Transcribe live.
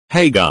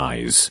Hey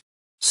guys.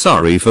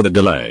 Sorry for the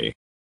delay.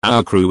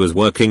 Our crew was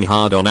working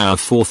hard on our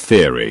fourth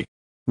theory,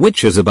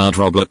 which is about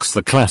Roblox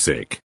the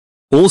Classic,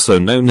 also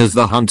known as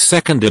the Hunt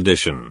 2nd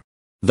Edition.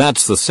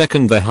 That's the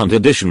second The Hunt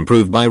Edition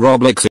proved by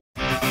Roblox.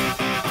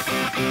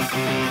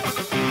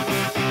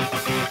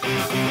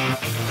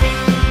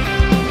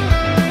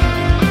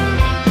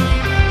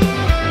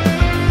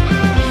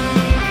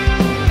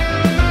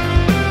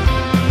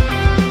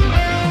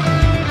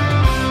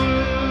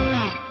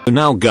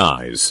 Now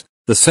guys,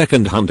 the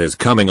second hunt is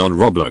coming on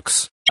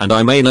Roblox, and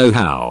I may know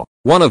how.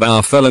 One of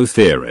our fellow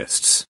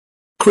theorists,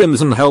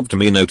 Crimson, helped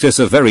me notice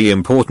a very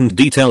important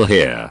detail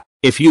here.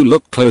 If you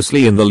look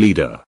closely in the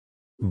leader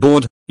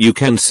board, you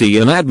can see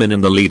an admin in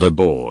the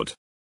leaderboard.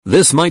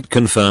 This might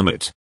confirm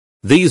it.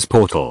 These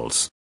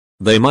portals,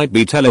 they might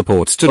be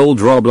teleports to old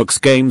Roblox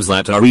games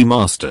that are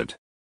remastered,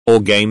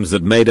 or games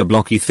that made a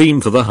blocky theme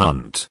for the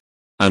hunt.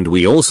 And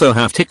we also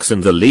have ticks in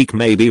the leak.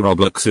 Maybe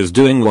Roblox is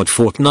doing what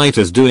Fortnite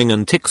is doing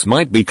and ticks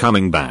might be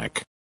coming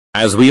back.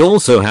 As we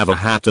also have a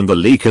hat in the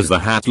leak, as the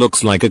hat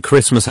looks like a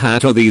Christmas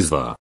hat. Are these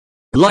the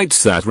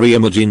lights that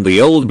reimagine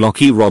the old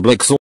blocky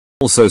Roblox?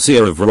 Also,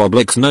 seer of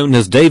Roblox known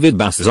as David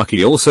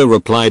Baszucki also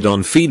replied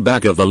on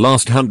feedback of the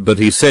last hunt, but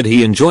he said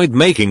he enjoyed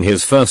making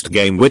his first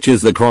game, which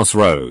is the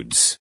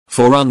Crossroads,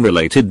 for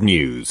unrelated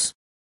news.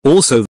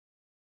 Also,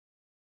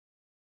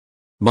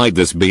 might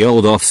this be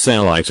old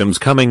off-sale items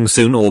coming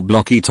soon, or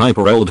blocky type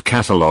or old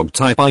catalog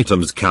type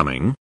items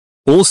coming?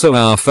 Also,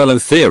 our fellow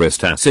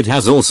theorist Acid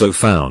has also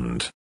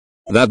found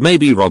that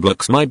maybe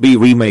Roblox might be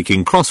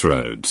remaking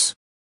Crossroads.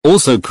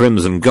 Also,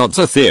 Crimson got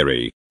a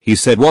theory. He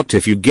said, what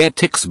if you get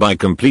ticks by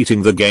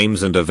completing the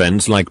games and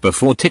events like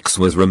before ticks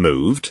was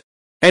removed?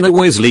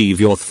 Anyways, leave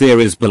your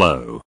theories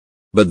below.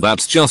 But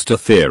that's just a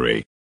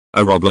theory.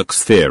 A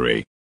Roblox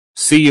theory.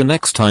 See you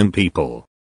next time, people.